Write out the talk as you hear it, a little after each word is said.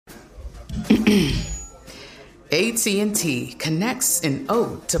AT&T connects an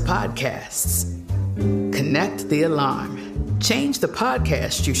ode to podcasts. Connect the alarm. Change the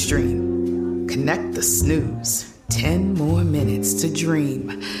podcast you stream. Connect the snooze. 10 more minutes to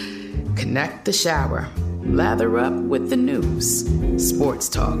dream. Connect the shower. Lather up with the news. Sports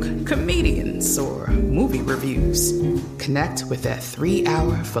talk, comedians, or movie reviews. Connect with that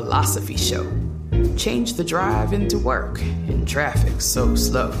 3-hour philosophy show. Change the drive into work in traffic so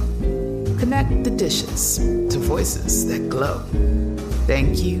slow. Connect the dishes to voices that glow.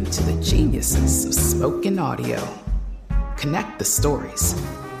 Thank you to the geniuses of spoken audio. Connect the stories.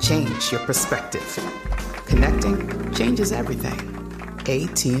 Change your perspective. Connecting changes everything.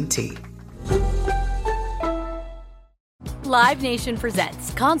 AT&T. Live Nation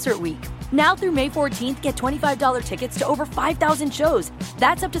presents Concert Week. Now through May 14th, get $25 tickets to over 5,000 shows.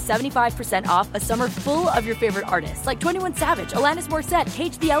 That's up to 75% off a summer full of your favorite artists like 21 Savage, Alanis Morissette,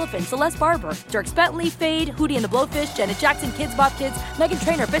 Cage the Elephant, Celeste Barber, Dierks Bentley, Fade, Hootie and the Blowfish, Janet Jackson, Kidz Bop Kids, Meghan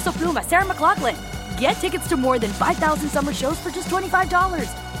Trainor, Peso Pluma, Sarah McLachlan. Get tickets to more than 5,000 summer shows for just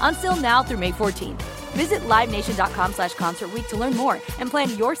 $25. On sale now through May 14th. Visit LiveNation.com/Concert Week to learn more and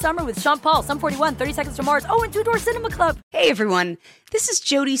plan your summer with Sean Paul, Sum 41, 30 Seconds to Mars, and Two Door Cinema Club. Hey everyone, this is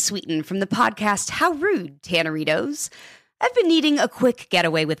Jodie Sweetin from the podcast How Rude, Tanneritos. I've been needing a quick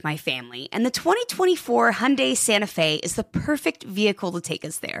getaway with my family, and the 2024 Hyundai Santa Fe is the perfect vehicle to take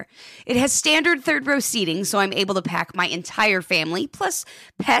us there. It has standard third-row seating, so I'm able to pack my entire family, plus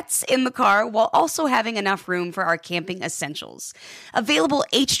pets, in the car, while also having enough room for our camping essentials. Available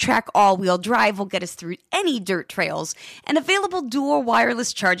H-Track all-wheel drive will get us through any dirt trails, and available dual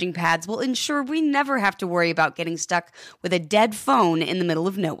wireless charging pads will ensure we never have to worry about getting stuck with a dead phone in the middle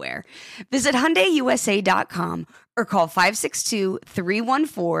of nowhere. Visit HyundaiUSA.com or call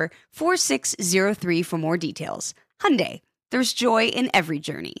 562-314-4603 for more details. Hyundai, there's joy in every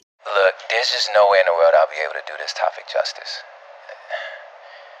journey. Look, there's just no way in the world I'll be able to do this topic justice.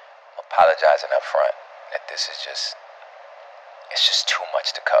 I'm apologizing up front that it's just too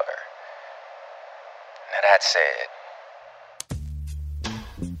much to cover. Now that said...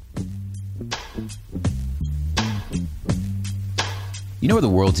 You know where the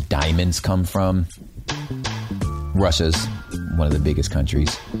world's diamonds come from? Russia's one of the biggest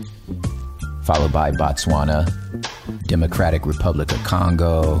countries, followed by Botswana, Democratic Republic of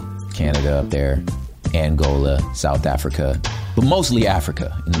Congo, Canada up there, Angola, South Africa, but mostly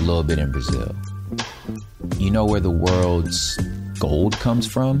Africa and a little bit in Brazil. You know where the world's gold comes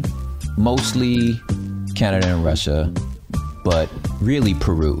from? Mostly Canada and Russia, but really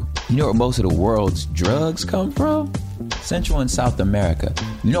Peru. You know where most of the world's drugs come from? Central and South America.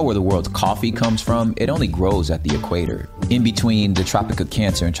 You know where the world's coffee comes from? It only grows at the equator, in between the Tropic of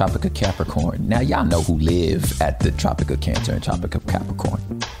Cancer and Tropic of Capricorn. Now, y'all know who live at the Tropic of Cancer and Tropic of Capricorn.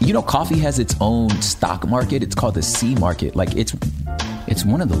 You know, coffee has its own stock market. It's called the C market. Like, it's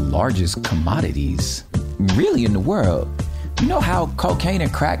one of the largest commodities, really, in the world. You know how cocaine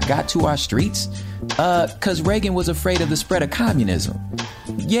and crack got to our streets? 'Cause Reagan was afraid of the spread of communism.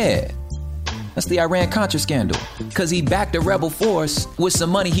 Yeah. That's the Iran-Contra scandal. Because he backed a rebel force with some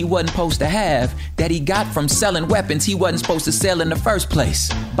money he wasn't supposed to have that he got from selling weapons he wasn't supposed to sell in the first place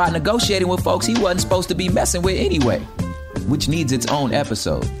by negotiating with folks he wasn't supposed to be messing with anyway, which needs its own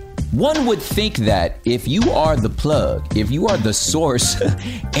episode. One would think that if you are the plug, if you are the source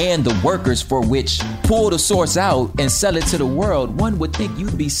and the workers for which pull the source out and sell it to the world, one would think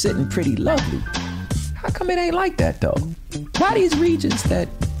you'd be sitting pretty lovely. How come it ain't like that though? Why these regions that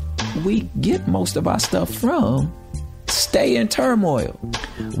we get most of our stuff from stay in turmoil?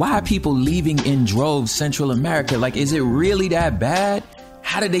 Why are people leaving in droves Central America? Like, is it really that bad?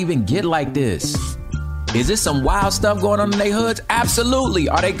 How did they even get like this? Is this some wild stuff going on in their hoods? Absolutely.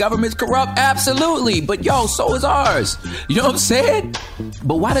 Are their governments corrupt? Absolutely. But yo, so is ours. You know what I'm saying?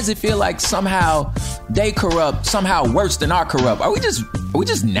 But why does it feel like somehow they corrupt, somehow worse than our corrupt? Are we just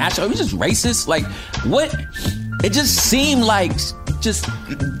natural? Are we just racist? Like, what? It just seemed like just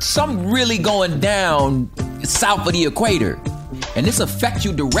something really going down south of the equator. And this affects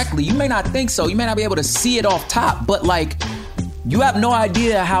you directly. You may not think so. You may not be able to see it off top, but like, you have no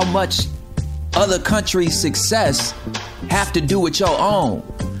idea how much other countries' success have to do with your own.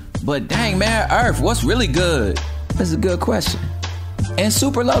 But dang, man, Earth, what's really good? That's a good question. And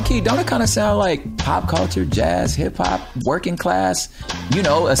super low-key, don't it kind of sound like pop culture, jazz, hip-hop, working class, you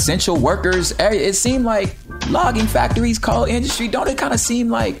know, essential workers? It seemed like logging factories, coal industry, don't it kind of seem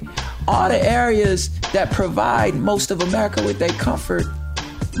like all the areas that provide most of America with their comfort,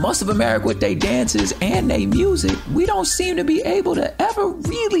 most of America with their dances and their music, we don't seem to be able to ever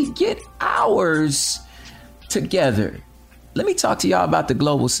really get ours together. Let me talk to y'all about the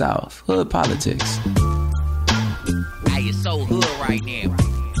global South, hood politics. so hood right now.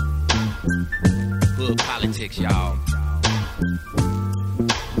 Hood politics, y'all.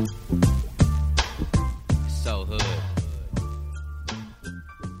 So hood.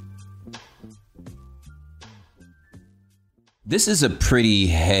 This is a pretty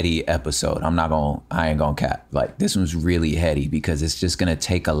heady episode. I ain't gonna cap. Like, this one's really heady because it's just gonna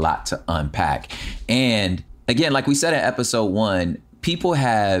take a lot to unpack. And again, like we said in episode 1, people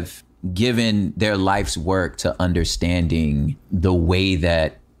have given their life's work to understanding the way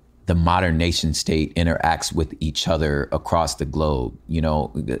that the modern nation state interacts with each other across the globe. You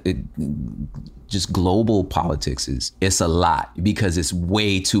know, just global politics it's a lot because it's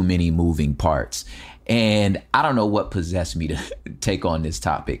way too many moving parts. And I don't know what possessed me to take on this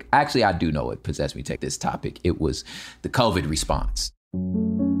topic. Actually, I do know what possessed me to take this topic. It was the COVID response.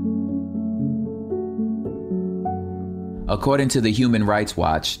 According to the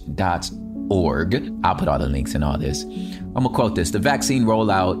humanrightswatch.org, I'll put all the links in all this. I'm gonna quote this. The vaccine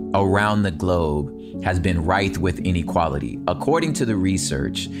rollout around the globe has been rife with inequality. According to the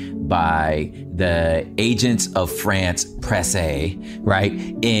research by the Agence of France Presse, right,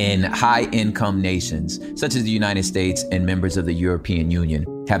 in high-income nations, such as the United States and members of the European Union,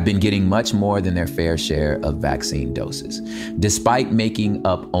 have been getting much more than their fair share of vaccine doses. Despite making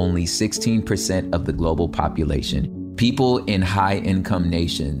up only 16% of the global population, people in high-income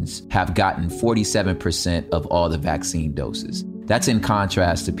nations have gotten 47% of all the vaccine doses. That's in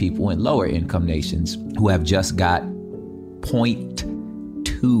contrast to people in lower-income nations who have just got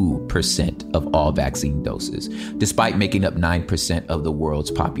 0.2% of all vaccine doses, despite making up 9% of the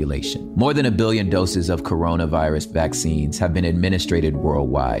world's population. More than 1 billion doses of coronavirus vaccines have been administered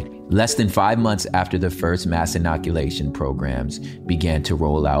worldwide. Less than 5 months after the first mass inoculation programs began to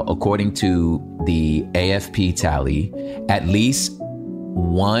roll out, according to the AFP tally, at least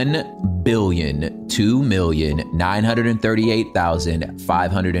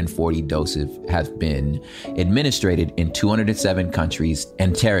 1,002,938,540 doses have been administered in 207 countries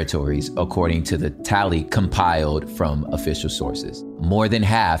and territories, according to the tally compiled from official sources. More than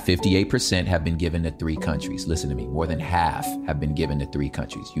half, 58%, have been given to 3 countries. Listen to me. More than half have been given to 3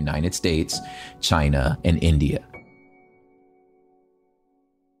 countries: United States, China, and India.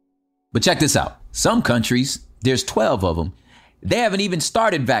 But check this out. Some countries, there's 12 of them, they haven't even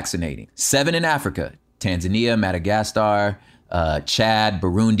started vaccinating. 7 in Africa: Tanzania, Madagascar, Chad,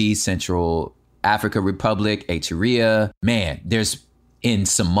 Burundi, Central Africa Republic, Eritrea. Man, there's in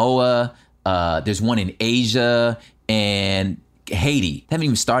Samoa, there's one in Asia, and Haiti. They haven't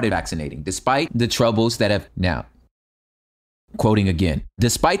even started vaccinating, despite the troubles that have now. Quoting again,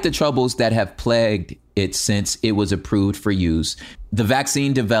 despite the troubles that have plagued it since it was approved for use, the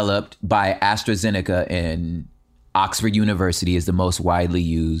vaccine developed by AstraZeneca and Oxford University is the most widely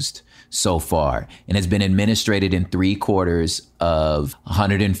used so far and has been administered in 3/4 of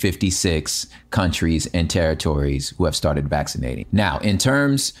 156 countries and territories who have started vaccinating. Now, in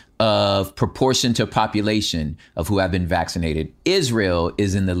terms of proportion to population of who have been vaccinated, Israel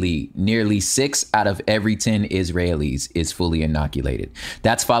is in the lead. Nearly 6 out of every 10 Israelis is fully inoculated.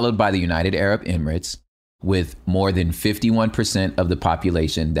 That's followed by the United Arab Emirates, with more than 51% of the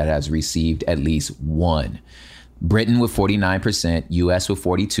population that has received at least one. Britain with 49%, US with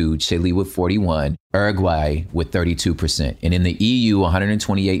 42%, Chile with 41%, Uruguay with 32%. And in the EU,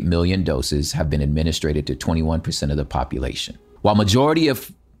 128 million doses have been administered to 21% of the population. While majority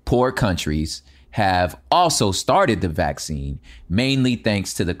of poor countries have also started the vaccine, mainly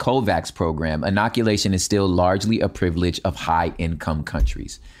thanks to the COVAX program, inoculation is still largely a privilege of high-income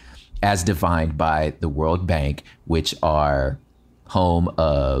countries, as defined by the World Bank, which are home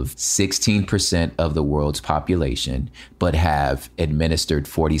of 16% of the world's population, but have administered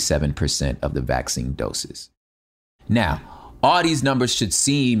 47% of the vaccine doses. Now, all these numbers should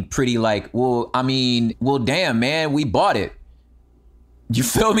seem pretty like, well, damn, man, we bought it. You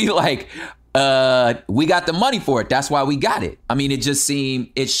feel me? Like, we got the money for it. That's why we got it. I mean, it should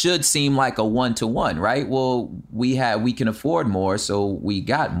seem like a 1-to-1, right? Well, we can afford more, so we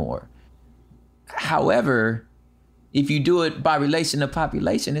got more. However, if you do it by relation to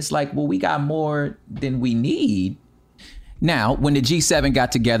population, it's like, well, we got more than we need. Now, when the G7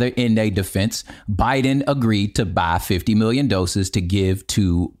 got together in their defense, Biden agreed to buy 50 million doses to give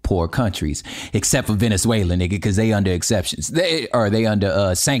to poor countries, except for Venezuela, nigga, because they under exceptions. They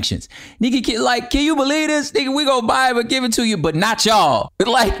under sanctions. Nigga, can you believe this? Nigga, we gonna buy it but give it to you, but not y'all.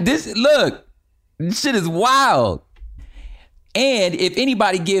 Like this, look, this shit is wild. And if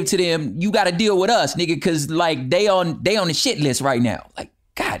anybody give to them, you got to deal with us, nigga, because like they on the shit list right now. Like,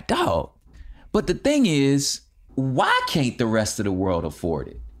 God, dog. But the thing is, why can't the rest of the world afford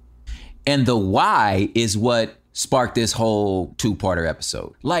it? And the why is what sparked this whole two-parter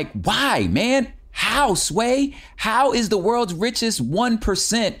episode. Like, why, man? How, Sway? How is the world's richest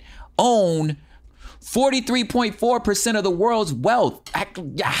 1% own 43.4% of the world's wealth?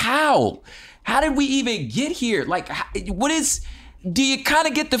 How? How did we even get here? Like, do you kind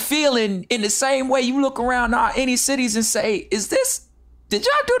of get the feeling in the same way you look around any cities and say, did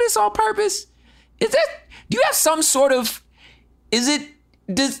y'all do this on purpose? Do you have some sort of, do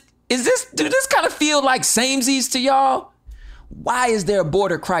this kind of feel like samesies to y'all? Why is there a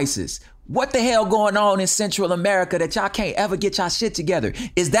border crisis? What the hell going on in Central America that y'all can't ever get y'all shit together?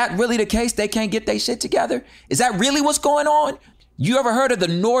 Is that really the case? They can't get their shit together? Is that really what's going on? You ever heard of the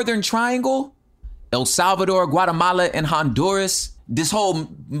Northern Triangle? El Salvador, Guatemala, and Honduras? This whole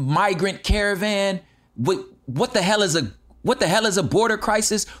migrant caravan? What the hell is a border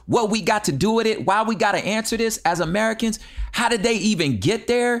crisis? What we got to do with it? Why we got to answer this as Americans? How did they even get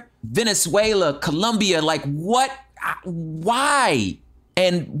there? Venezuela, Colombia, like what? Why?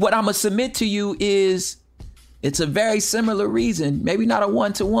 And what I'm going to submit to you is it's a very similar reason, maybe not a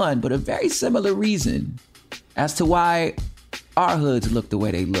one-to-one, but a very similar reason as to why our hoods look the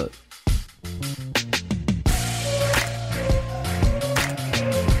way they look.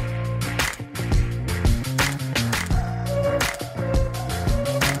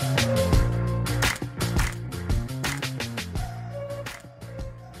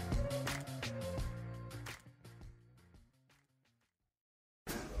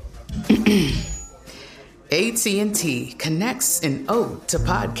 AT&T connects an ode to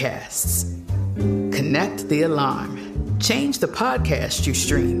podcasts. Connect the alarm. Change the podcast you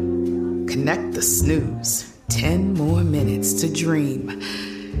stream. Connect the snooze. 10 more minutes to dream.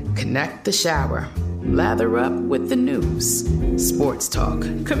 Connect the shower. Lather up with the news. Sports talk,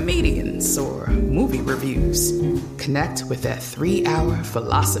 comedians, or movie reviews. Connect with that 3-hour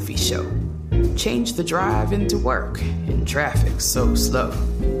philosophy show. Change the drive into work in traffic so slow.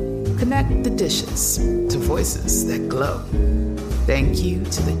 Connect the dishes to voices that glow. Thank you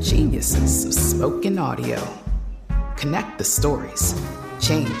to the geniuses of spoken audio. Connect the stories.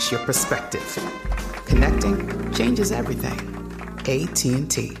 Change your perspective. Connecting changes everything.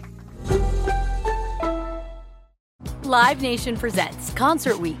 AT&T. Live Nation presents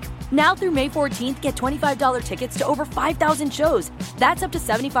Concert Week. Now through May 14th, get $25 tickets to over 5,000 shows. That's up to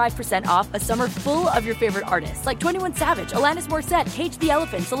 75% off a summer full of your favorite artists like 21 Savage, Alanis Morissette, Cage the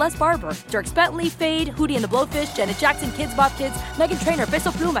Elephant, Celeste Barber, Dierks Bentley, Fade, Hootie and the Blowfish, Janet Jackson, Kids Bop Kids, Meghan Trainor,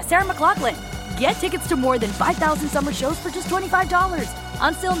 Peso Pluma, Sarah McLachlan. Get tickets to more than 5,000 summer shows for just $25.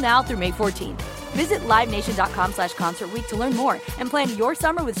 On sale now through May 14th. Visit LiveNation.com/Concert Week to learn more and plan your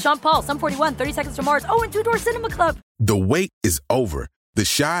summer with Sean Paul, Sum 41, 30 Seconds to Mars, and Two Door Cinema Club. The wait is over. The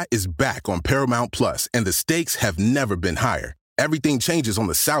Chi is back on Paramount Plus, and the stakes have never been higher. Everything changes on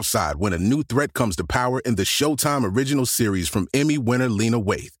the South Side when a new threat comes to power in the Showtime original series from Emmy winner Lena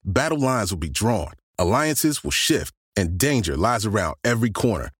Waithe. Battle lines will be drawn, alliances will shift, and danger lies around every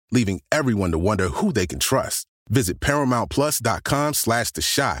corner, leaving everyone to wonder who they can trust. Visit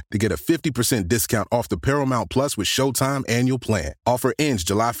ParamountPlus.com/The Chi to get a 50% discount off the Paramount Plus with Showtime annual plan. Offer ends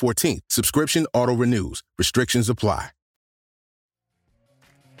July 14th. Subscription auto-renews. Restrictions apply.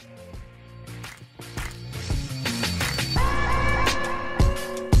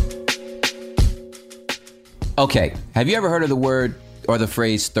 Okay, have you ever heard of the word or the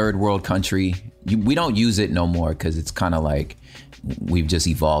phrase third world country? We don't use it no more because it's kind of like we've just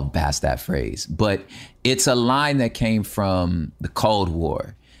evolved past that phrase. But it's a line that came from the Cold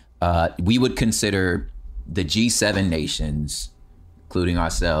War. We would consider the G7 nations, including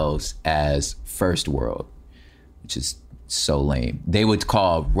ourselves, as first world, which is so lame. They would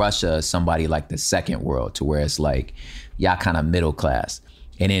call Russia somebody like the second world, to where it's like, y'all kind of middle class.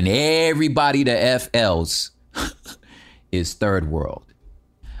 And then everybody the F else is third world.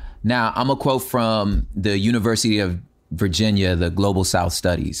 Now, I'm a quote from the University of Virginia, the Global South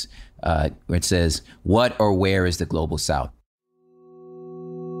Studies, where it says, what or where is the Global South?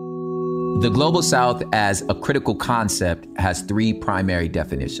 The Global South as a critical concept has three primary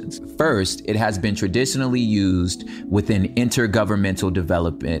definitions. First, it has been traditionally used within intergovernmental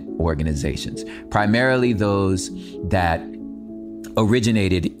development organizations, primarily those that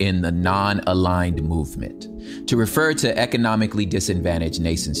originated in the non-aligned movement, to refer to economically disadvantaged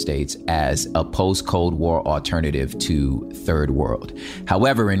nation states as a post-Cold War alternative to third world.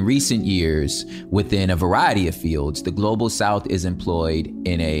 However, in recent years, within a variety of fields, the Global South is employed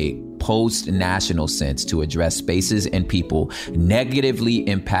in a post-national sense to address spaces and people negatively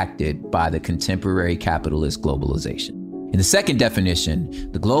impacted by the contemporary capitalist globalization. In the second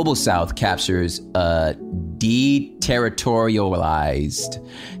definition, the Global South captures a deterritorialized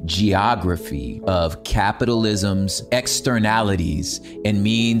geography of capitalism's externalities and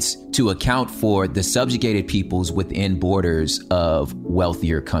means to account for the subjugated peoples within borders of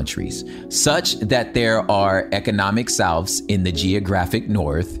wealthier countries, such that there are economic souths in the geographic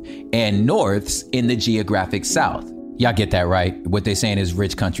north and norths in the geographic south. Y'all get that right? What they're saying is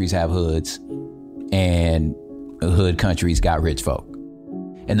rich countries have hoods and hood countries got rich folk.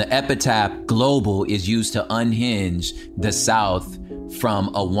 And the epitaph global is used to unhinge the South from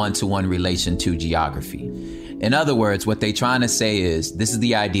a one-to-one relation to geography. In other words, what they're trying to say is this is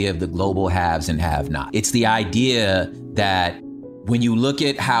the idea of the global haves and have-not. It's the idea that when you look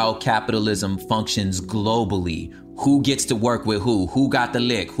at how capitalism functions globally, who gets to work with who got the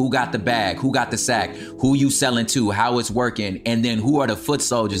lick, who got the bag, who got the sack, who you selling to, how it's working, and then who are the foot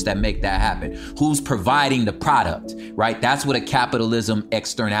soldiers that make that happen? Who's providing the product, right? That's what a capitalism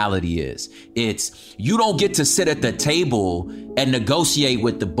externality is. It's you don't get to sit at the table and negotiate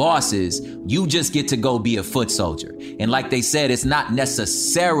with the bosses. You just get to go be a foot soldier. And like they said, it's not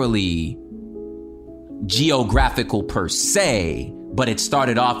necessarily geographical per se, but it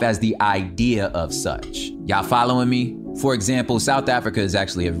started off as the idea of such. Y'all following me? For example, South Africa is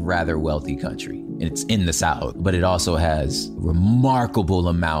actually a rather wealthy country. It's in the South, but it also has a remarkable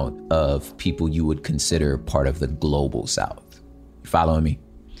amount of people you would consider part of the global South. You following me?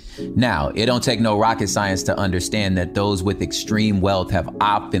 Now, it don't take no rocket science to understand that those with extreme wealth have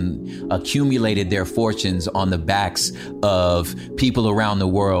often accumulated their fortunes on the backs of people around the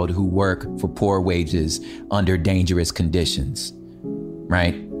world who work for poor wages under dangerous conditions,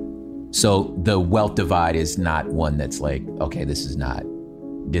 right? So the wealth divide is not one that's like, okay, this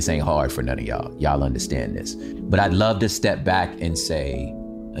ain't hard for none of y'all. Y'all understand this. But I'd love to step back and say,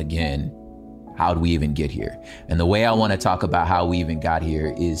 again, how do we even get here? And the way I want to talk about how we even got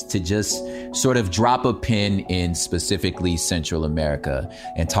here is to just sort of drop a pin in specifically Central America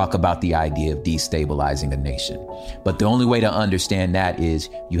and talk about the idea of destabilizing a nation. But the only way to understand that is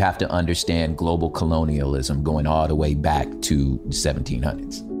you have to understand global colonialism going all the way back to the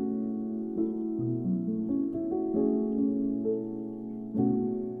 1700s.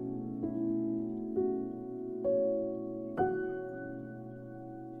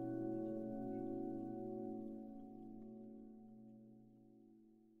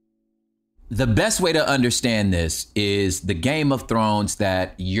 The best way to understand this is the Game of Thrones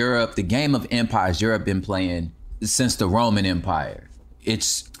that the Game of Empires Europe been playing since the Roman Empire.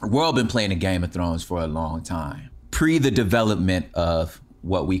 The world been playing the Game of Thrones for a long time. Pre the development of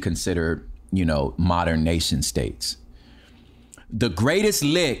what we consider, modern nation states. The greatest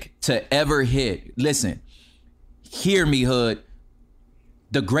lick to ever hit, listen, hear me, hood.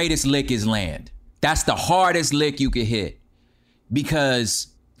 The greatest lick is land. That's the hardest lick you could hit because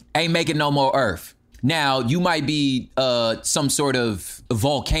ain't making no more earth. Now, you might be some sort of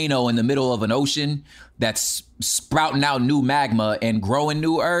volcano in the middle of an ocean that's sprouting out new magma and growing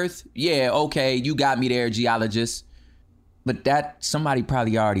new earth. Yeah, okay, you got me there, geologist. But somebody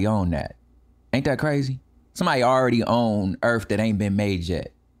probably already owned that. Ain't that crazy? Somebody already owned earth that ain't been made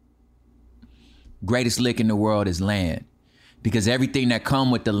yet. Greatest lick in the world is land because everything that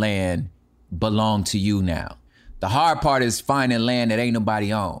come with the land belong to you now. The hard part is finding land that ain't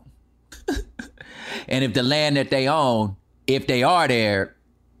nobody own. And if the land that they own, if they are there,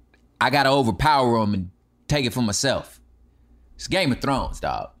 I got to overpower them and take it for myself. It's Game of Thrones,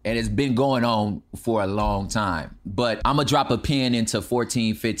 dog. And it's been going on for a long time. But I'm going to drop a pin into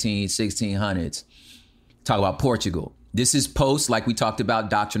 14, 15, 1600s. Talk about Portugal. This is post, like we talked about,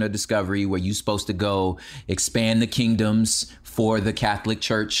 Doctrine of Discovery, where you're supposed to go expand the kingdoms for the Catholic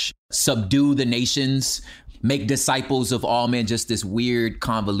Church, subdue the nations, make disciples of all men, just this weird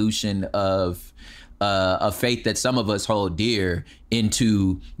convolution of a faith that some of us hold dear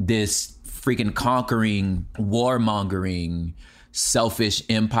into this freaking conquering, warmongering, selfish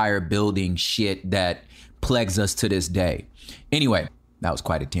empire building shit that plagues us to this day. Anyway, that was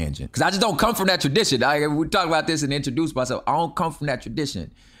quite a tangent because I just don't come from that tradition. We talk about this and introduce myself. I don't come from that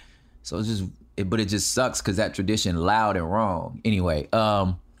tradition. So but it just sucks because that tradition loud and wrong. Anyway,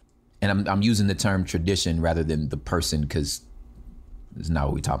 and I'm using the term tradition rather than the person because it's not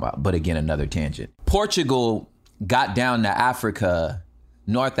what we talk about. But again, another tangent. Portugal got down to Africa,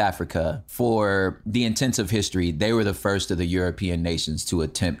 North Africa, for the intents of history. They were the first of the European nations to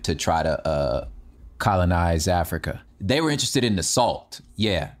attempt to try to colonize Africa. They were interested in the salt.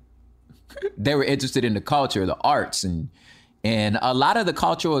 Yeah. They were interested in the culture, the arts, and a lot of the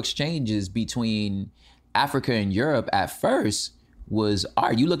cultural exchanges between Africa and Europe at first was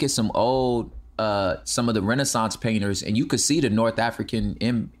art. You look at some old, some of the Renaissance painters, and you could see the North African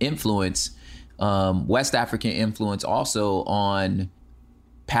influence West African influence also on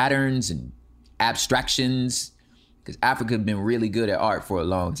patterns and abstractions, because Africa had been really good at art for a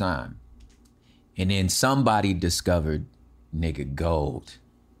long time. And then somebody discovered nigga gold.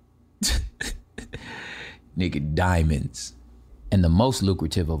 Nigga diamonds. And the most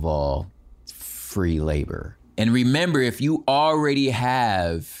lucrative of all, free labor. And remember, if you already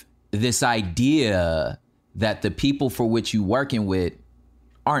have this idea that the people for which you working with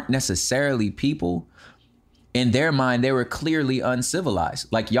aren't necessarily people, in their mind, they were clearly uncivilized.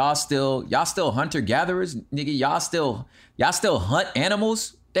 Like y'all still hunter-gatherers, nigga, y'all still hunt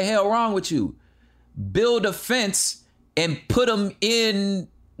animals? The hell wrong with you? Build a fence and put them in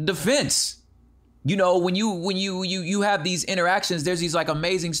the fence. You know, when you have these interactions, there's these like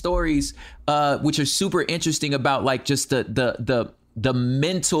amazing stories, which are super interesting about like just the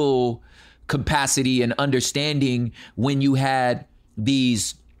mental capacity and understanding when you had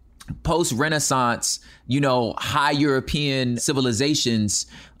these post-Renaissance, high European civilizations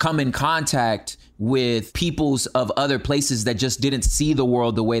come in contact with peoples of other places that just didn't see the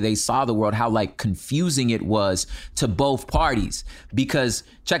world the way they saw the world, how like confusing it was to both parties. Because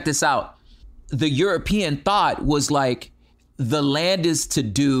check this out. The European thought was like, the land is to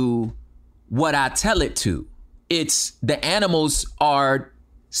do what I tell it to. It's the animals are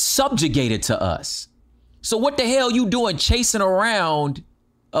subjugated to us. So what the hell you doing chasing around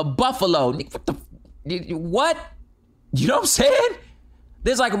a buffalo? What? You know what I'm saying?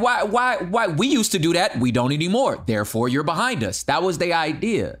 There's like, why we used to do that. We don't anymore. Therefore, you're behind us. That was the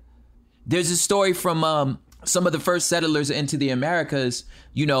idea. There's a story from some of the first settlers into the Americas,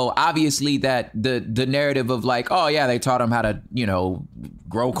 obviously that the narrative of like, oh yeah, they taught them how to,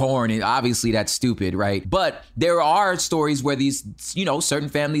 grow corn. And obviously that's stupid, right? But there are stories where these, certain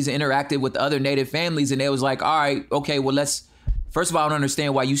families interacted with other native families and they was like, all right, okay, well, first of all, I don't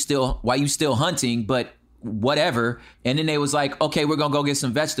understand why you still hunting, but whatever. And then they was like, okay, we're gonna go get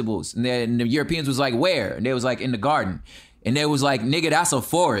some vegetables. And then the Europeans was like, where? And they was like, in the garden. And they was like, nigga, that's a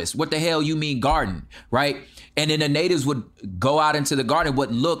forest. What the hell you mean garden, right? And then the natives would go out into the garden,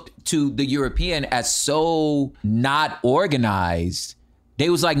 what looked to the European as so not organized. They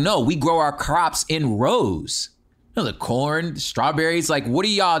was like, no, we grow our crops in rows. The corn, the strawberries, like, what are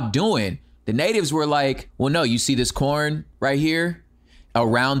y'all doing? The natives were like, well, no, you see this corn right here?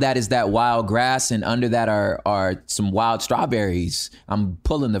 Around that is that wild grass, and under that are some wild strawberries. I'm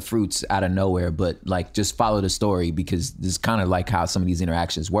pulling the fruits out of nowhere, but like just follow the story because this is kind of like how some of these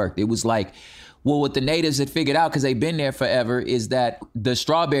interactions worked. It was like, well, what the natives had figured out, because they've been there forever, is that the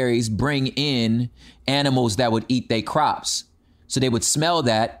strawberries bring in animals that would eat their crops. So they would smell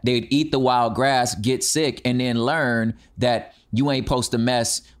that, they'd eat the wild grass, get sick, and then learn that you ain't supposed to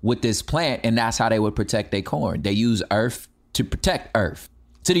mess with this plant, and that's how they would protect their corn. They use earth to protect earth.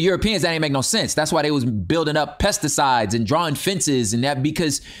 To the Europeans, that ain't make no sense. That's why they was building up pesticides and drawing fences and that,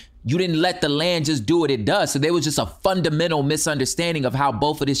 because you didn't let the land just do what it does. So there was just a fundamental misunderstanding of how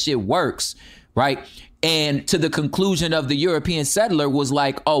both of this shit works, right? And to the conclusion of the European settler was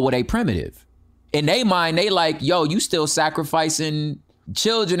like, oh, well, they primitive. In their mind, they like, yo, you still sacrificing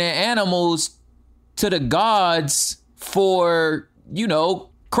children and animals to the gods for,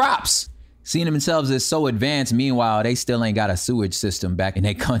 crops. Seeing themselves as so advanced, meanwhile, they still ain't got a sewage system back in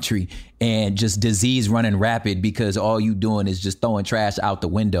their country and just disease running rapid because all you doing is just throwing trash out the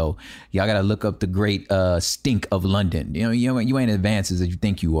window. Y'all got to look up the great stink of London. You ain't advanced as you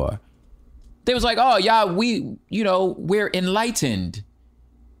think you are. They was like, oh, y'all, we're enlightened.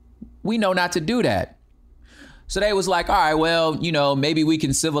 We know not to do that. So they was like, all right, well, maybe we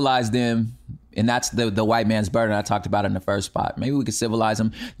can civilize them. And that's the white man's burden I talked about in the first spot. Maybe we could civilize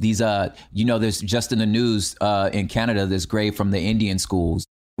them. These, there's just in the news in Canada, this grave from the Indian schools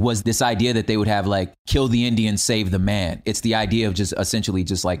was this idea that they would have like, kill the Indian, save the man. It's the idea of just essentially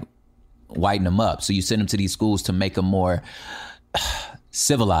just like whiten them up. So you send them to these schools to make them more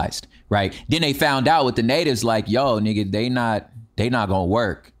civilized, right? Then they found out with the natives like, yo, nigga, they not gonna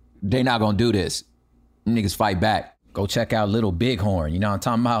work. They not gonna do this. Niggas fight back. Go check out Little Bighorn. You know what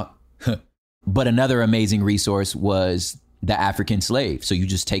I'm talking about? But another amazing resource was the African slave. So you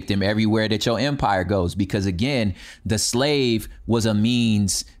just take them everywhere that your empire goes, because again, the slave was a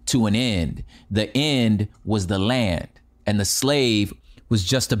means to an end. The end was the land, and the slave was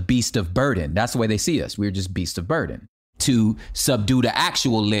just a beast of burden. That's the way they see us. We're just beasts of burden to subdue the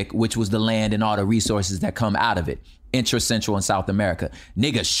actual lick, which was the land and all the resources that come out of it. Intra, Central, and South America.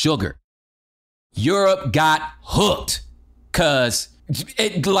 Nigga, sugar. Europe got hooked because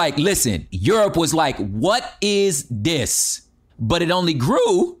listen, Europe was like, what is this? But it only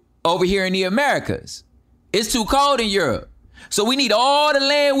grew over here in the Americas. It's too cold in Europe. So we need all the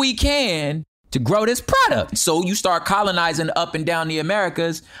land we can to grow this product. So you start colonizing up and down the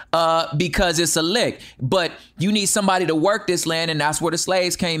Americas because it's a lick. But you need somebody to work this land, and that's where the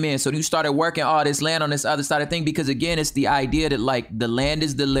slaves came in. So you started working all this land on this other side of thing because, again, it's the idea that, like, the land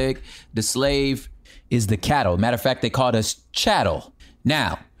is the lick, the slave is the cattle. Matter of fact, they called us chattel.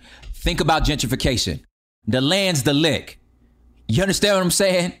 Now, think about gentrification. The land's the lick. You understand what I'm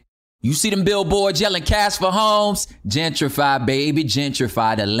saying? You see them billboards yelling cash for homes? Gentrify, baby,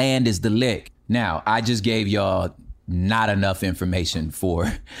 gentrify. The land is the lick. Now, I just gave y'all not enough information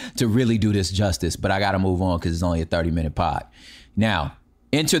to really do this justice, but I got to move on because it's only a 30-minute pod. Now,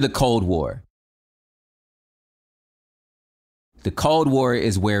 enter the Cold War. The Cold War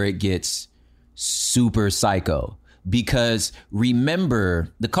is where it gets super psycho. Because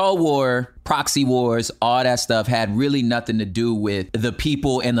remember, the Cold War, proxy wars, all that stuff had really nothing to do with the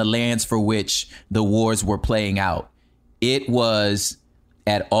people and the lands for which the wars were playing out. It was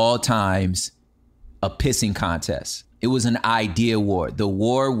at all times a pissing contest. It was an idea war. The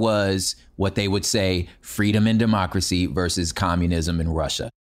war was what they would say freedom and democracy versus communism in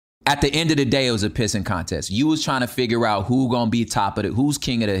Russia. At the end of the day, it was a pissing contest. You was trying to figure out who gonna be top of it, who's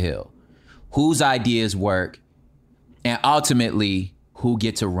king of the hill, whose ideas work, and ultimately who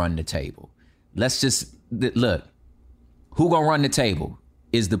get to run the table. Let's just look, who gonna run the table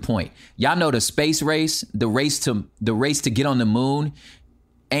is the point. Y'all know the space race, the race to get on the moon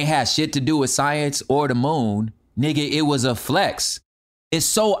ain't had shit to do with science or the moon. Nigga, it was a flex. It's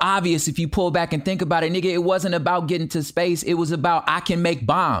so obvious if you pull back and think about it, nigga. It wasn't about getting to space. It was about, I can make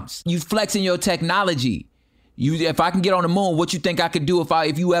bombs. You flexing your technology. If I can get on the moon, what you think I could do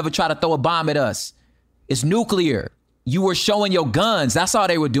if you ever try to throw a bomb at us? It's nuclear. You were showing your guns. That's all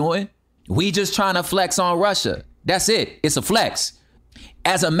they were doing. We just trying to flex on Russia. That's it. It's a flex.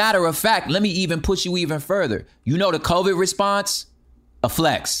 As a matter of fact, let me even push you even further. You know the COVID response? A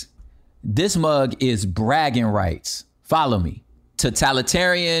flex. This mug is bragging rights. Follow me.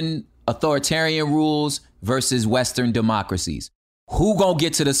 Totalitarian, authoritarian rules versus Western democracies. Who gonna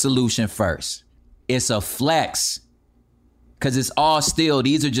get to the solution first? It's a flex. Because it's all still,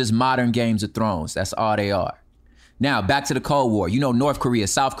 these are just modern Games of Thrones. That's all they are. Now, back to the Cold War. You know, North Korea,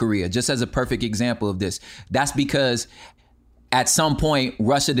 South Korea, just as a perfect example of this. That's because at some point,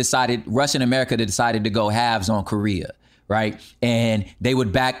 Russia and America decided to go halves on Korea, right? And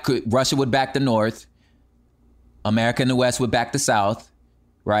Russia would back the North, America and the West would back the South,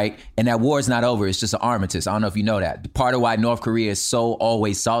 right? And that war is not over. It's just an armistice. I don't know if you know that. Part of why North Korea is so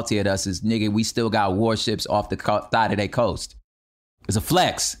always salty at us is, nigga, we still got warships off the side of their coast. It's a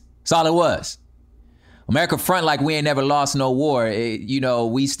flex. That's all it was. America front like we ain't never lost no war.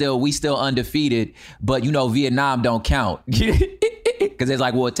 We still undefeated, but Vietnam don't count. Because it's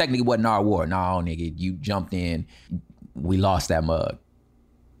like, well, it technically wasn't our war. No, nigga, you jumped in. We lost that mug.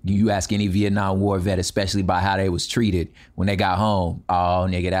 You ask any Vietnam War vet, especially by how they was treated when they got home. Oh,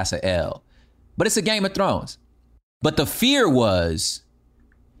 nigga, that's a L. But it's a Game of Thrones. But the fear was,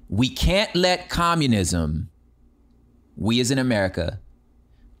 we can't let communism, we as in America,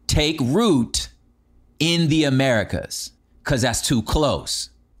 take root in the Americas, because that's too close.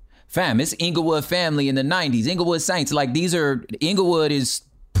 Fam, it's Inglewood family in the 90s, Inglewood Saints. Like, Inglewood is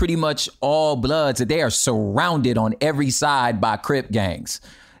pretty much all bloods. They are surrounded on every side by Crip gangs.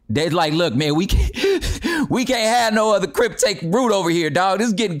 They're like, look, man, we can't have no other Crip take root over here, dog. This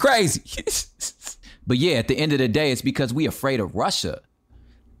is getting crazy. But yeah, at the end of the day, it's because we afraid of Russia.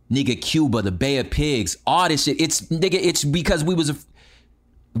 Nigga, Cuba, the Bay of Pigs, all this shit. It's because we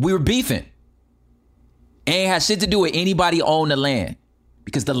were beefing. Ain't had shit to do with anybody own the land.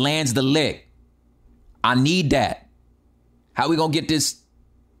 Because the land's the lick. I need that. How we gonna get this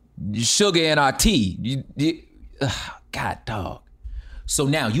sugar in our tea? God, dog. So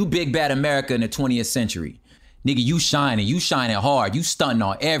now you big bad America in the 20th century. Nigga, you shining hard. You stunting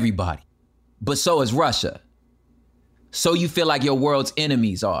on everybody. But so is Russia. So you feel like your world's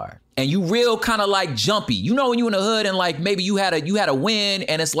enemies are. And you real kind of like jumpy. You know when you in the hood and like maybe you had a win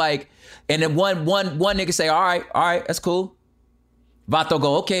and it's like, and then one nigga say, all right, that's cool. Vato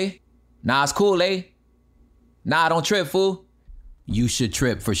go, okay. Nah, it's cool, eh? Nah, don't trip, fool. You should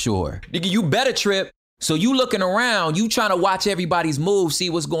trip for sure. Nigga, you better trip. So you looking around, you trying to watch everybody's moves, see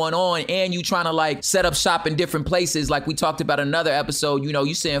what's going on, and you trying to like set up shop in different places. Like we talked about in another episode,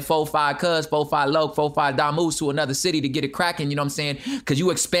 you saying 4-5 cuz, 4-5 loc, 4-5 da moves to another city to get it cracking, you know what I'm saying? Because you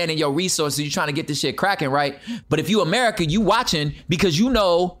expanding your resources, you trying to get this shit cracking, right? But if you America, you watching because you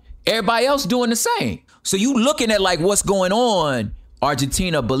know everybody else doing the same. So you looking at like what's going on.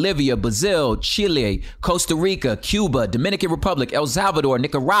 Argentina, Bolivia, Brazil, Chile, Costa Rica, Cuba, Dominican Republic, El Salvador,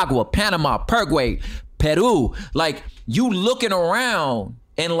 Nicaragua, Panama, Paraguay, Peru. Like you looking around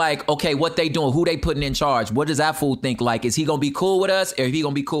and like, okay, what they doing, who they putting in charge, what does that fool think? Like, is he gonna be cool with us or is he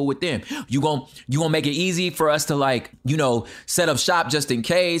gonna be cool with them? You gonna make it easy for us to like, set up shop just in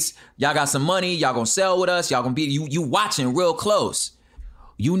case y'all got some money, y'all gonna sell with us, y'all gonna be, you watching real close.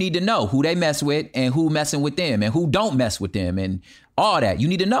 You need to know who they mess with and who messing with them and who don't mess with them and all that. You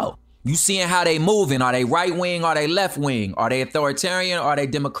need to know. You seeing how they moving. Are they right wing? Are they left wing? Are they authoritarian? Are they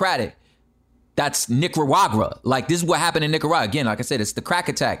democratic? That's Nicaragua. Like, this is what happened in Nicaragua. Again, like I said, it's the crack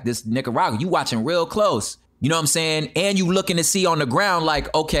attack. This Nicaragua, you watching real close. You know what I'm saying? And you looking to see on the ground,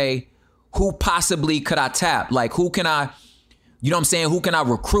 like, okay, who possibly could I tap? Like, who can I, who can I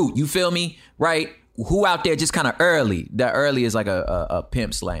recruit? You feel me? Right? Who out there just kind of early? That early is like a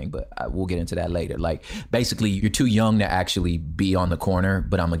pimp slang, but we'll get into that later. Like, basically, you're too young to actually be on the corner,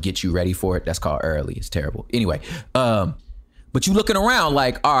 but I'm going to get you ready for it. That's called early. It's terrible. Anyway, but you looking around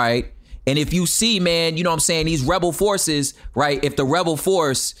like, all right. And if you see, man, these rebel forces, right? If the rebel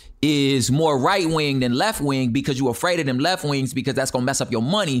force is more right wing than left wing because you're afraid of them left wings because that's going to mess up your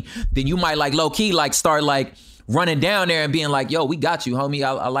money, then you might like low key, like start like running down there and being like, yo, we got you, homie.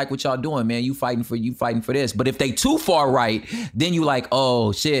 I like what y'all doing, man. You fighting for this. But if they too far right, then you like,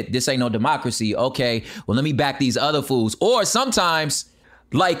 oh shit, this ain't no democracy. Okay, well, let me back these other fools. Or sometimes,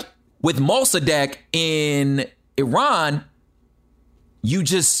 like with Mossadegh in Iran, you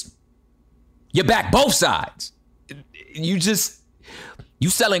back both sides. You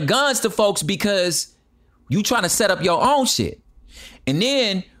selling guns to folks because you trying to set up your own shit. And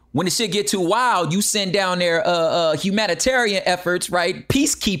then when the shit get too wild, you send down there humanitarian efforts, right?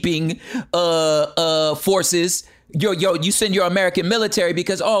 Peacekeeping forces. You send your American military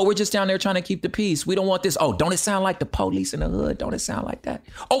because, we're just down there trying to keep the peace. We don't want this. Oh, don't it sound like the police in the hood? Don't it sound like that?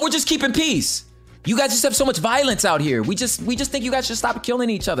 Oh, we're just keeping peace. You guys just have so much violence out here. We just think you guys should stop killing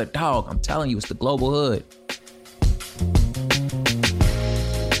each other. Dog, I'm telling you, it's the global hood.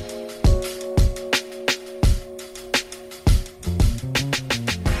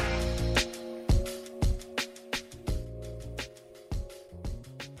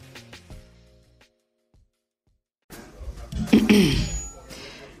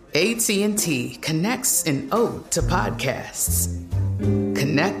 AT&T connects an ode to podcasts.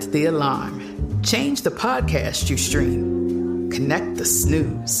 Connect the alarm. Change the podcast you stream. Connect the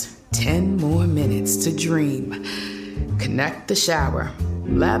snooze. 10 more minutes to dream. Connect the shower.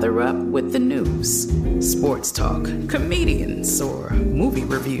 Lather up with the news. Sports talk, comedians, or movie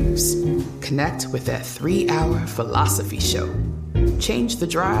reviews. Connect with that 3-hour philosophy show. Change the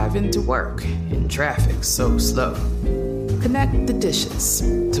drive into work in traffic so slow. Connect the dishes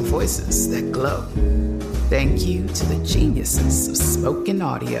to voices that glow. Thank you to the geniuses of spoken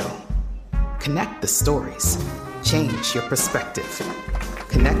audio. Connect the stories. Change your perspective.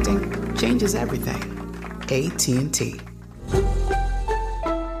 Connecting changes everything. AT&T.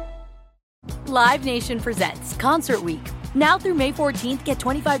 Live Nation presents Concert Week. Now through May 14th, get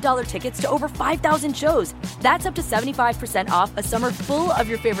 $25 tickets to over 5,000 shows. That's up to 75% off a summer full of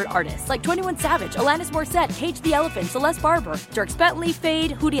your favorite artists like 21 Savage, Alanis Morissette, Cage the Elephant, Celeste Barber, Dierks Bentley,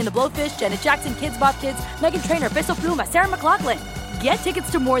 Fade, Hootie and the Blowfish, Janet Jackson, Kidz Bop Kids, Meghan Trainor, Bissell Pluma, Sarah McLachlan. Get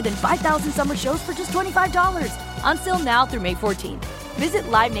tickets to more than 5,000 summer shows for just $25. Until now through May 14th. Visit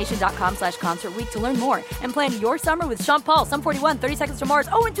LiveNation.com/Concert Week to learn more and plan your summer with Sean Paul, Sum 41, 30 Seconds to Mars,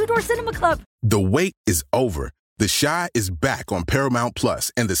 and Two Door Cinema Club. The wait is over. The Chi is back on Paramount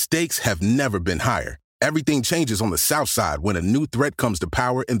Plus, and the stakes have never been higher. Everything changes on the South Side when a new threat comes to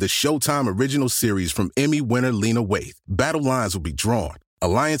power in the Showtime original series from Emmy winner Lena Waithe. Battle lines will be drawn,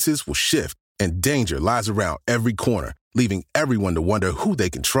 alliances will shift, and danger lies around every corner, leaving everyone to wonder who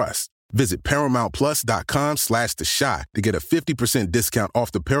they can trust. Visit ParamountPlus.com/The Chi to get a 50% discount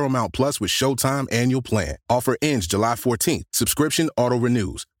off the Paramount Plus with Showtime annual plan. Offer ends July 14th. Subscription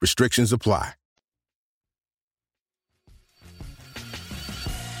auto-renews. Restrictions apply.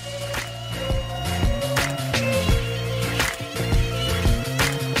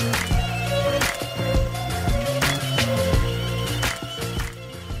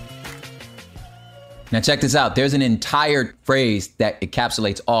 Now check this out. There's an entire phrase that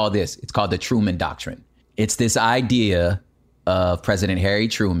encapsulates all this. It's called the Truman Doctrine. It's this idea of President Harry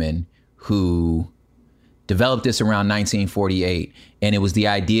Truman, who developed this around 1948. And it was the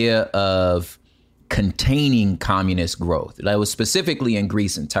idea of containing communist growth. That was specifically in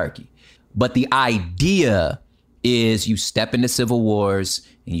Greece and Turkey. But the idea is you step into civil wars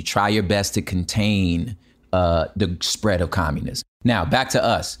and you try your best to contain the spread of communism. Now, back to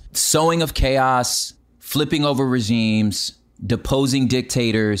us. Sowing of chaos, flipping over regimes, deposing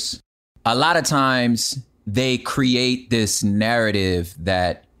dictators. A lot of times they create this narrative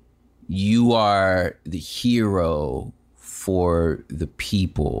that you are the hero for the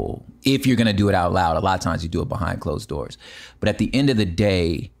people. If you're going to do it out loud, a lot of times you do it behind closed doors. But at the end of the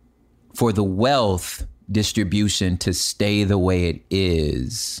day, for the wealth distribution to stay the way it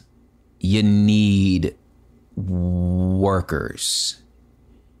is, you need workers.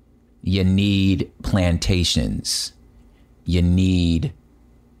 You need plantations. You need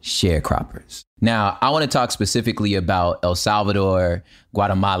sharecroppers. Now, I want to talk specifically about El Salvador,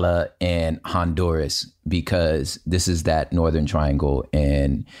 Guatemala, and Honduras, because this is that Northern Triangle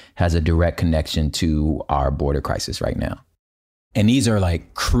and has a direct connection to our border crisis right now. And these are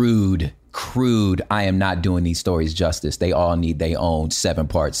like crude. I am not doing these stories justice. They all need their own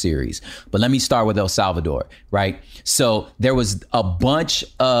 7-part series. But let me start with El Salvador, right? So there was a bunch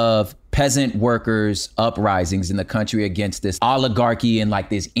of peasant workers uprisings in the country against this oligarchy and like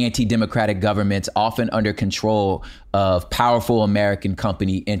this anti-democratic governments, often under control of powerful American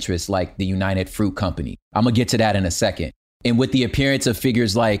company interests like the United Fruit Company. I'm gonna get to that in a second. And with the appearance of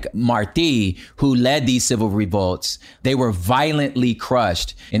figures like Martí, who led these civil revolts, they were violently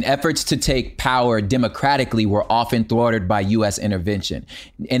crushed, and efforts to take power democratically were often thwarted by U.S. intervention.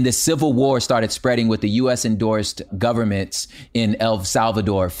 And the civil war started spreading with the U.S.-endorsed governments in El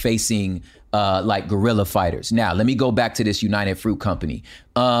Salvador facing like guerrilla fighters. Now, let me go back to this United Fruit Company.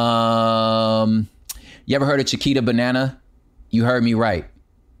 You ever heard of Chiquita Banana? You heard me right.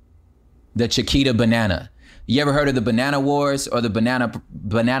 The Chiquita Banana. You ever heard of the Banana Wars or the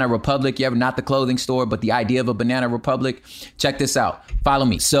Banana Republic? You ever, not the clothing store, but the idea of a Banana Republic? Check this out. Follow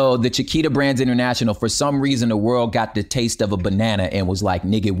me. So the Chiquita Brands International, for some reason, the world got the taste of a banana and was like,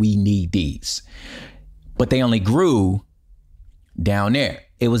 nigga, we need these. But they only grew down there.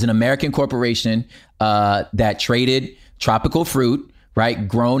 It was an American corporation that traded tropical fruit, right,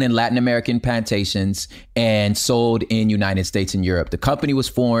 grown in Latin American plantations and sold in United States and Europe. The company was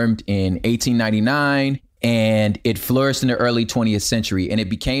formed in 1899. And it flourished in the early 20th century, and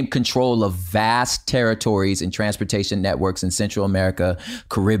it became control of vast territories and transportation networks in Central America,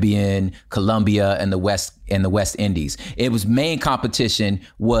 Caribbean, Colombia, and the West Indies. It was main competition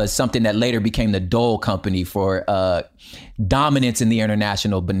was something that later became the Dole Company for dominance in the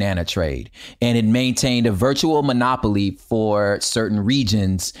international banana trade. And it maintained a virtual monopoly for certain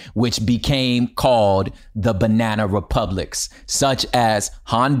regions, which became called the Banana Republics, such as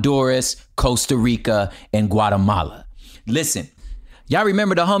Honduras, Costa Rica, and Guatemala. Listen, y'all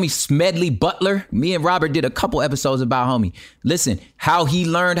remember the homie Smedley Butler? Me and Robert did a couple episodes about homie. Listen, how he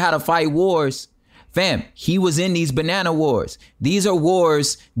learned how to fight wars. Fam, he was in these banana wars. These are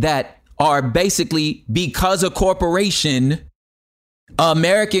wars that are basically because a corporation,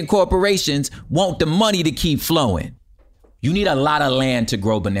 American corporations, want the money to keep flowing. You need a lot of land to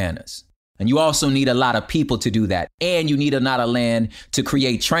grow bananas. And you also need a lot of people to do that. And you need a lot of land to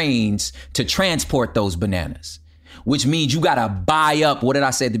create trains to transport those bananas, which means you got to buy up. What did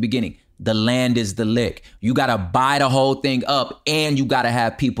I say at the beginning? The land is the lick. You got to buy the whole thing up, and you got to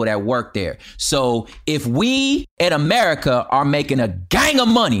have people that work there. So if we in America are making a gang of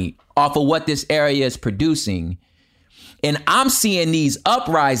money off of what this area is producing, and I'm seeing these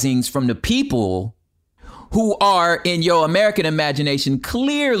uprisings from the people who are, in your American imagination,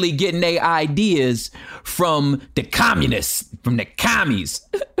 clearly getting their ideas from the communists, from the commies,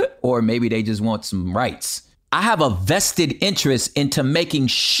 or maybe they just want some rights. I have a vested interest into making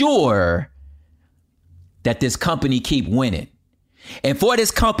sure that this company keep winning. And for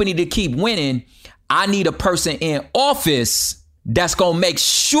this company to keep winning, I need a person in office that's going to make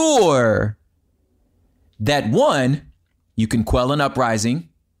sure that, one, you can quell an uprising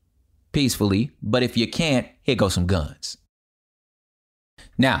peacefully, but if you can't, here goes some guns.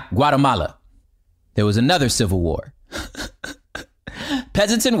 Now, Guatemala, there was another civil war.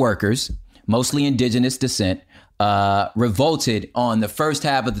 Peasants and workers, mostly indigenous descent, revolted on the first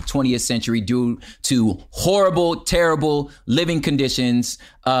half of the 20th century due to horrible, terrible living conditions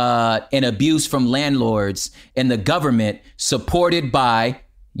and abuse from landlords and the government, supported by,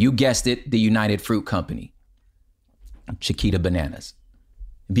 you guessed it, the United Fruit Company, Chiquita Bananas.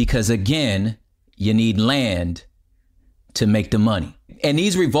 Because again, you need land to make the money. And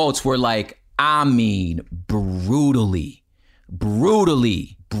these revolts were like, I mean, brutally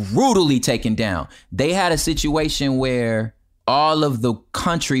taken down. They had a situation where all of the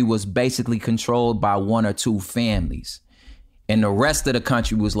country was basically controlled by one or two families. And the rest of the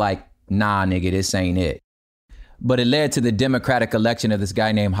country was like, nah, nigga, this ain't it. But it led to the democratic election of this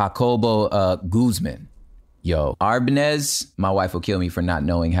guy named Jacobo Guzman. Yo, Arbenez, my wife will kill me for not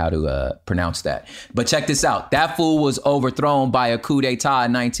knowing how to pronounce that. But check this out. That fool was overthrown by a coup d'etat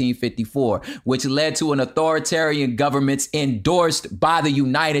in 1954, which led to an authoritarian government endorsed by the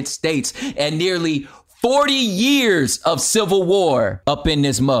United States and nearly 40 years of civil war up in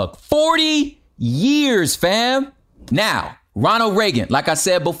this mug. 40 years, fam. Now, Ronald Reagan, like I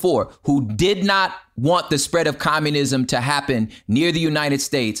said before, who did not want the spread of communism to happen near the United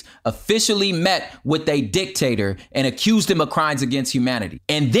States, officially met with a dictator and accused him of crimes against humanity.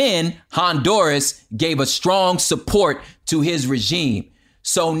 And then Honduras gave a strong support to his regime.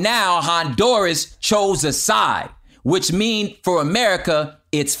 So now Honduras chose a side, which means for America,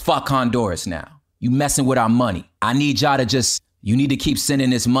 it's fuck Honduras now. You messing with our money. I need y'all to you need to keep sending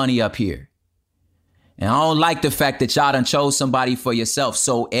this money up here. And I don't like the fact that y'all done chose somebody for yourself.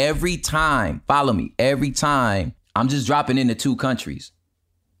 So every time, follow me, every time I'm just dropping into two countries,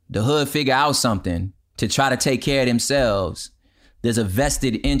 the hood figure out something to try to take care of themselves, there's a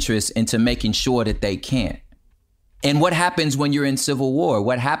vested interest into making sure that they can't. And what happens when you're in civil war?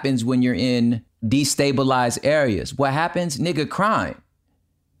 What happens when you're in destabilized areas? What happens? Nigga, crime.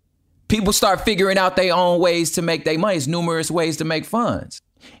 People start figuring out their own ways to make their money. There's numerous ways to make funds.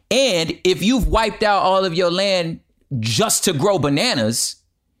 And if you've wiped out all of your land just to grow bananas,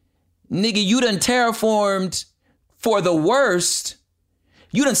 nigga, you done terraformed for the worst.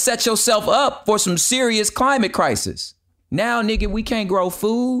 You done set yourself up for some serious climate crisis. Now, nigga, we can't grow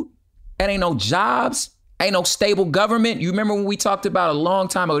food. There ain't no jobs. Ain't no stable government. You remember when we talked about a long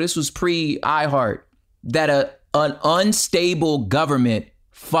time ago, this was pre-iHeart, that an unstable government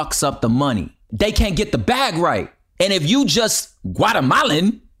fucks up the money. They can't get the bag right. And if you just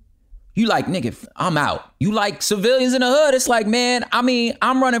Guatemalan, you like, nigga, I'm out. You like civilians in the hood. It's like, man, I mean,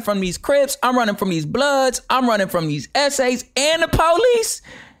 I'm running from these Crips. I'm running from these Bloods. I'm running from these essays and the police.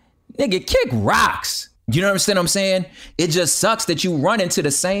 Nigga, kick rocks. You know what I'm saying? It just sucks that you run into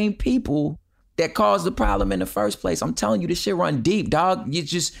the same people that caused the problem in the first place. I'm telling you, this shit run deep, dog.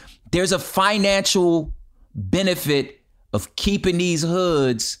 There's a financial benefit of keeping these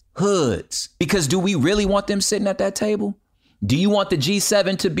hoods. Because do we really want them sitting at that table? Do you want the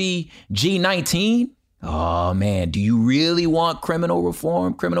G7 to be G19? Oh man, do you really want criminal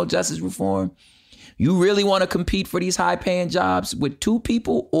reform, criminal justice reform? You really want to compete for these high paying jobs with 2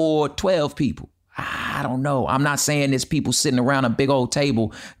 people or 12 people? I don't know. I'm not saying there's people sitting around a big old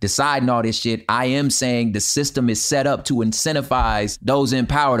table deciding all this shit. I am saying the system is set up to incentivize those in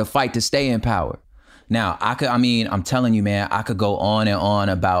power to fight to stay in power. Now, I'm telling you, man, I could go on and on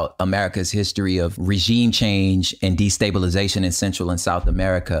about America's history of regime change and destabilization in Central and South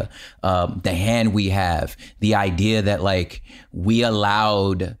America. The hand we have, the idea that like we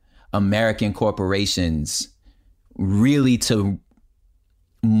allowed American corporations really to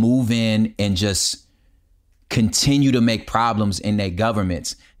move in and just continue to make problems in their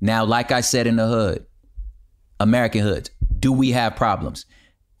governments. Now, like I said in the hood, American hoods, do we have problems?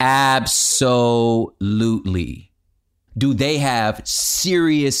 Absolutely. Do they have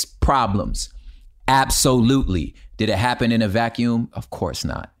serious problems? Absolutely. Did it happen in a vacuum? Of course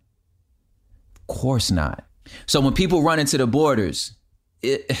not. Of course not. So when people run into the borders,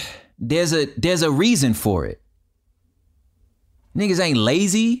 there's a reason for it. Niggas ain't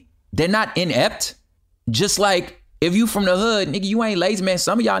lazy. They're not inept. Just like if you from the hood, nigga, you ain't lazy, man.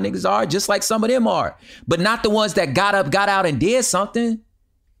 Some of y'all niggas are, just like some of them are. But not the ones that got up, got out and did something.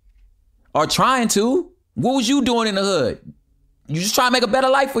 Or trying to. What was you doing in the hood? You just trying to make a better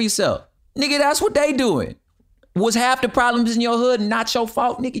life for yourself. Nigga, that's what they doing. Was half the problems in your hood not your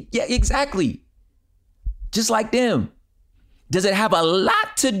fault, nigga? Yeah, exactly. Just like them. Does it have a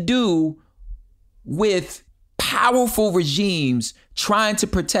lot to do with powerful regimes trying to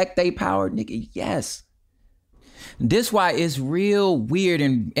protect their power? Nigga, yes. This why it's real weird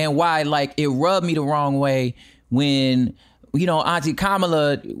and why like it rubbed me the wrong way when, you know, Auntie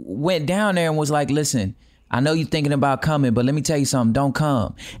Kamala went down there and was like, listen, I know you're thinking about coming, but let me tell you something, don't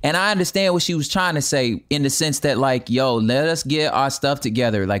come. And I understand what she was trying to say in the sense that like, yo, let us get our stuff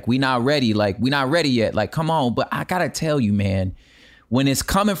together. Like, we not ready. Like, we not ready yet. Like, come on. But I gotta tell you, man, when it's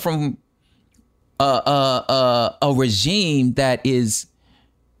coming from a regime that is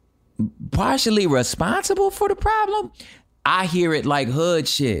partially responsible for the problem, I hear it like hood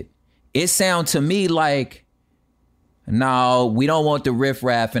shit. It sounds to me like, no, we don't want the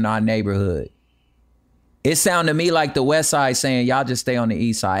riffraff in our neighborhood. It sounded to me like the West Side saying, y'all just stay on the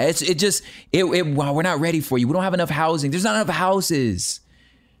East Side. Well, we're not ready for you. We don't have enough housing. There's not enough houses.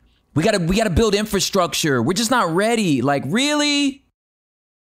 We gotta build infrastructure. We're just not ready. Like, really?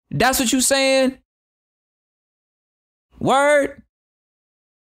 That's what you saying? Word?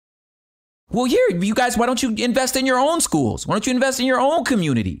 Well, here, you guys, why don't you invest in your own schools? Why don't you invest in your own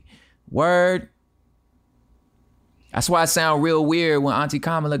community? Word? That's why it sound real weird when Auntie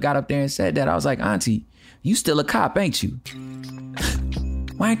Kamala got up there and said that. I was like, Auntie, you still a cop, ain't you?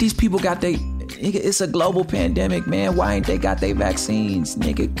 Why ain't these people got they... Nigga, it's a global pandemic, man. Why ain't they got their vaccines,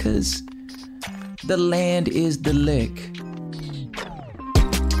 nigga? Cause the land is the lick.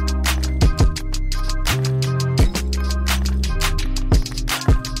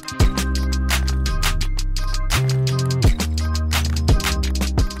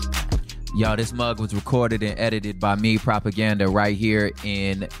 Yo, this mug was recorded and edited by me, Propaganda, right here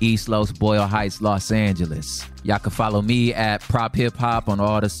in East Los Boyle Heights, Los Angeles. Y'all can follow me at Prop Hip Hop on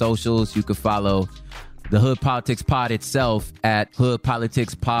all the socials. You can follow the Hood Politics Pod itself at Hood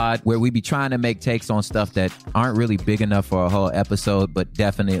Politics Pod, where we be trying to make takes on stuff that aren't really big enough for a whole episode, but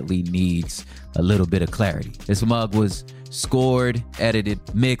definitely needs a little bit of clarity. This mug was scored, edited,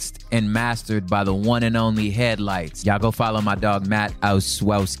 mixed, and mastered by the one and only Headlights. Y'all go follow my dog Matt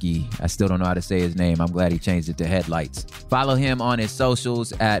Oswowski. I still don't know how to say his name. I'm glad he changed it to Headlights. Follow him on his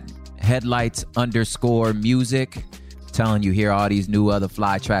socials at Headlights_music. Telling you, hear all these new other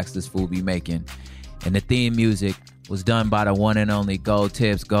fly tracks this fool be making. And the theme music was done by the one and only Gold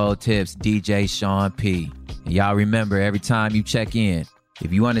Tips, DJ Sean P. And y'all remember, every time you check in,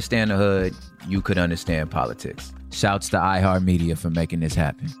 if you understand the hood, you could understand politics. Shouts to iHeartMedia for making this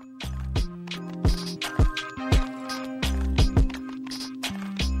happen.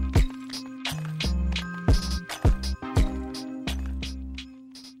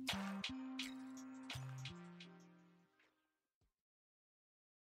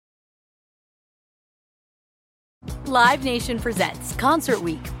 Live Nation presents Concert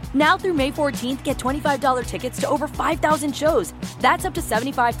Week. Now through May 14th, get $25 tickets to over 5,000 shows. That's up to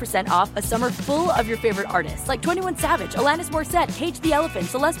 75% off a summer full of your favorite artists like 21 Savage, Alanis Morissette, Cage the Elephant,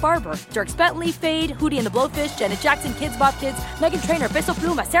 Celeste Barber, Dierks Bentley, Fade, Hootie and the Blowfish, Janet Jackson, Kidz Bop Kids, Meghan Trainor, Peso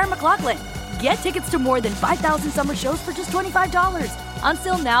Pluma, Sarah McLachlan. Get tickets to more than 5,000 summer shows for just $25.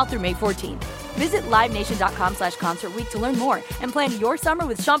 Until now through May 14th. Visit LiveNation.com/Concert Week to learn more and plan your summer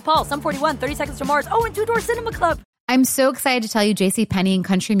with Sean Paul, Sum 41, 30 Seconds to Mars, and Two Door Cinema Club. I'm so excited to tell you JCPenney and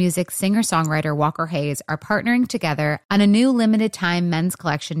country music singer-songwriter Walker Hayes are partnering together on a new limited-time men's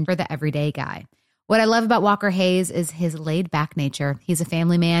collection for the everyday guy. What I love about Walker Hayes is his laid-back nature. He's a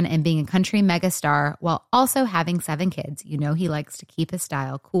family man, and being a country megastar while also having 7 kids, you know he likes to keep his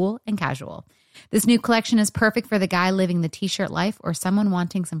style cool and casual. This new collection is perfect for the guy living the t-shirt life or someone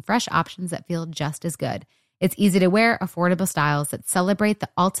wanting some fresh options that feel just as good. It's easy to wear, affordable styles that celebrate the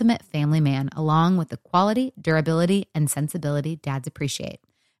ultimate family man, along with the quality, durability, and sensibility dads appreciate.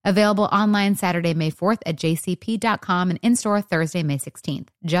 Available online Saturday, May 4th at jcp.com and in-store Thursday, May 16th.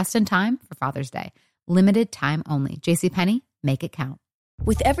 Just in time for Father's Day. Limited time only. JCPenney, make it count.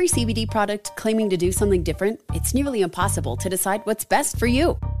 With every CBD product claiming to do something different, it's nearly impossible to decide what's best for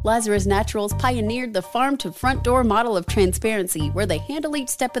you. Lazarus Naturals pioneered the farm-to-front-door model of transparency, where they handle each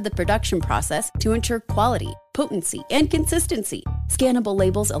step of the production process to ensure quality, potency, and consistency. Scannable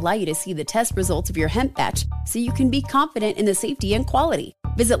labels allow you to see the test results of your hemp batch, so you can be confident in the safety and quality.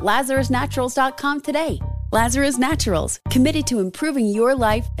 Visit LazarusNaturals.com today. Lazarus Naturals, committed to improving your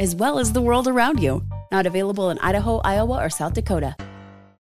life as well as the world around you. Not available in Idaho, Iowa, or South Dakota.